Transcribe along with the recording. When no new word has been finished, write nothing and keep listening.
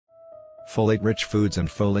folate-rich foods and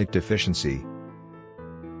folate deficiency.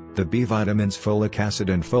 The B vitamins folic acid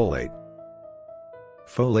and folate.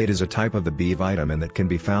 Folate is a type of the B vitamin that can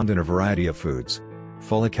be found in a variety of foods.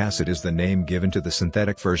 Folic acid is the name given to the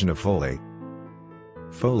synthetic version of folate.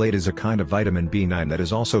 Folate is a kind of vitamin B9 that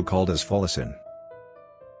is also called as folacin.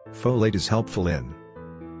 Folate is helpful in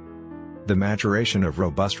the maturation of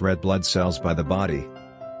robust red blood cells by the body,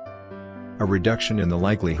 a reduction in the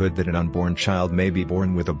likelihood that an unborn child may be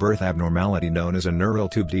born with a birth abnormality known as a neural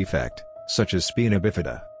tube defect, such as spina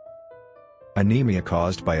bifida. Anemia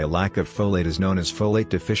caused by a lack of folate is known as folate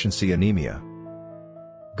deficiency anemia.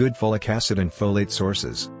 Good folic acid and folate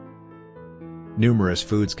sources. Numerous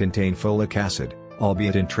foods contain folic acid,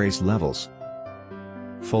 albeit in trace levels.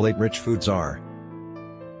 Folate-rich foods are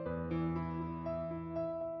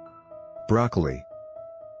broccoli,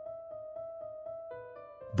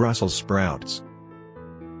 Brussels sprouts,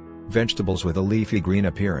 vegetables with a leafy green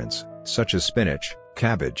appearance, such as spinach,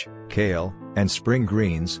 cabbage, kale, and spring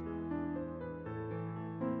greens,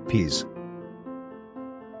 peas,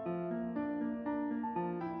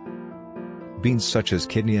 beans such as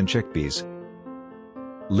kidney and chickpeas,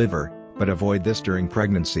 liver, but avoid this during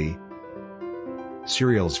pregnancy,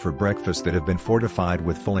 cereals for breakfast that have been fortified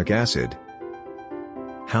with folic acid.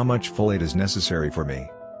 How much folate is necessary for me?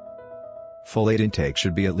 Folate intake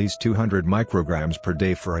should be at least 200 micrograms per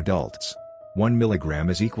day for adults. 1 milligram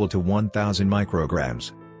is equal to 1000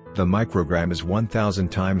 micrograms. The microgram is 1000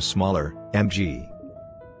 times smaller, mg.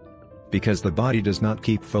 Because the body does not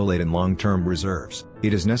keep folate in long-term reserves,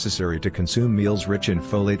 it is necessary to consume meals rich in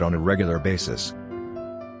folate on a regular basis.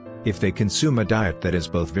 If they consume a diet that is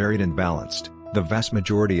both varied and balanced, the vast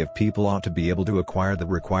majority of people ought to be able to acquire the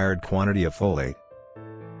required quantity of folate.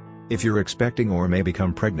 If you're expecting or may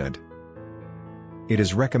become pregnant, it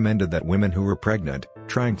is recommended that women who are pregnant,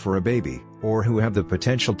 trying for a baby, or who have the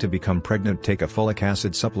potential to become pregnant take a folic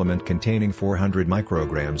acid supplement containing 400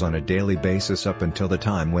 micrograms on a daily basis up until the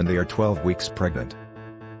time when they are 12 weeks pregnant.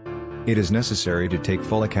 It is necessary to take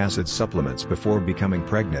folic acid supplements before becoming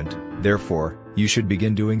pregnant, therefore, you should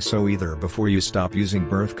begin doing so either before you stop using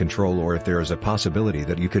birth control or if there is a possibility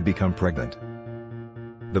that you could become pregnant.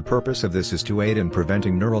 The purpose of this is to aid in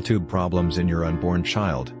preventing neural tube problems in your unborn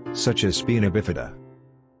child, such as spina bifida.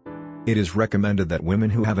 It is recommended that women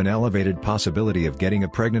who have an elevated possibility of getting a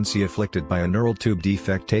pregnancy afflicted by a neural tube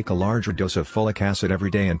defect take a larger dose of folic acid every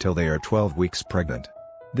day until they are 12 weeks pregnant.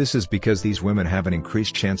 This is because these women have an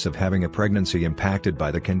increased chance of having a pregnancy impacted by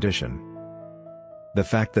the condition. The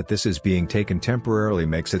fact that this is being taken temporarily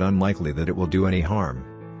makes it unlikely that it will do any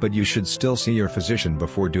harm, but you should still see your physician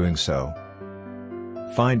before doing so.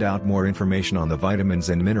 Find out more information on the vitamins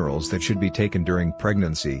and minerals that should be taken during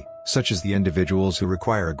pregnancy, such as the individuals who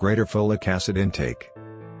require a greater folic acid intake.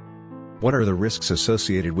 What are the risks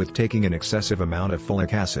associated with taking an excessive amount of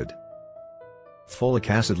folic acid? Folic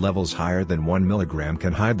acid levels higher than 1 mg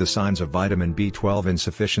can hide the signs of vitamin B12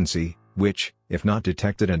 insufficiency, which, if not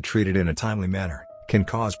detected and treated in a timely manner, can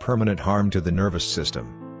cause permanent harm to the nervous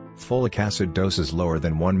system. Folic acid doses lower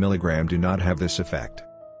than 1 mg do not have this effect.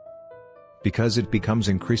 Because it becomes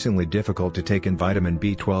increasingly difficult to take in vitamin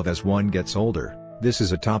B12 as one gets older, this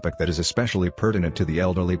is a topic that is especially pertinent to the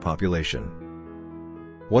elderly population.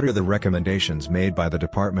 What are the recommendations made by the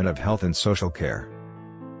Department of Health and Social Care?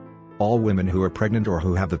 All women who are pregnant or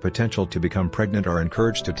who have the potential to become pregnant are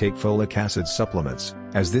encouraged to take folic acid supplements,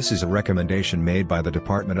 as this is a recommendation made by the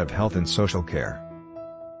Department of Health and Social Care.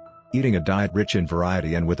 Eating a diet rich in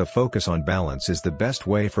variety and with a focus on balance is the best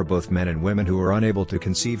way for both men and women who are unable to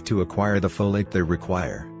conceive to acquire the folate they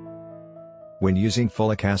require. When using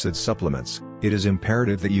folic acid supplements, it is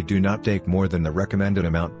imperative that you do not take more than the recommended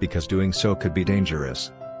amount because doing so could be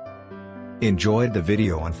dangerous. Enjoyed the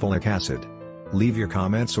video on folic acid? Leave your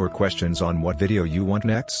comments or questions on what video you want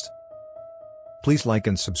next. Please like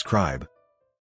and subscribe.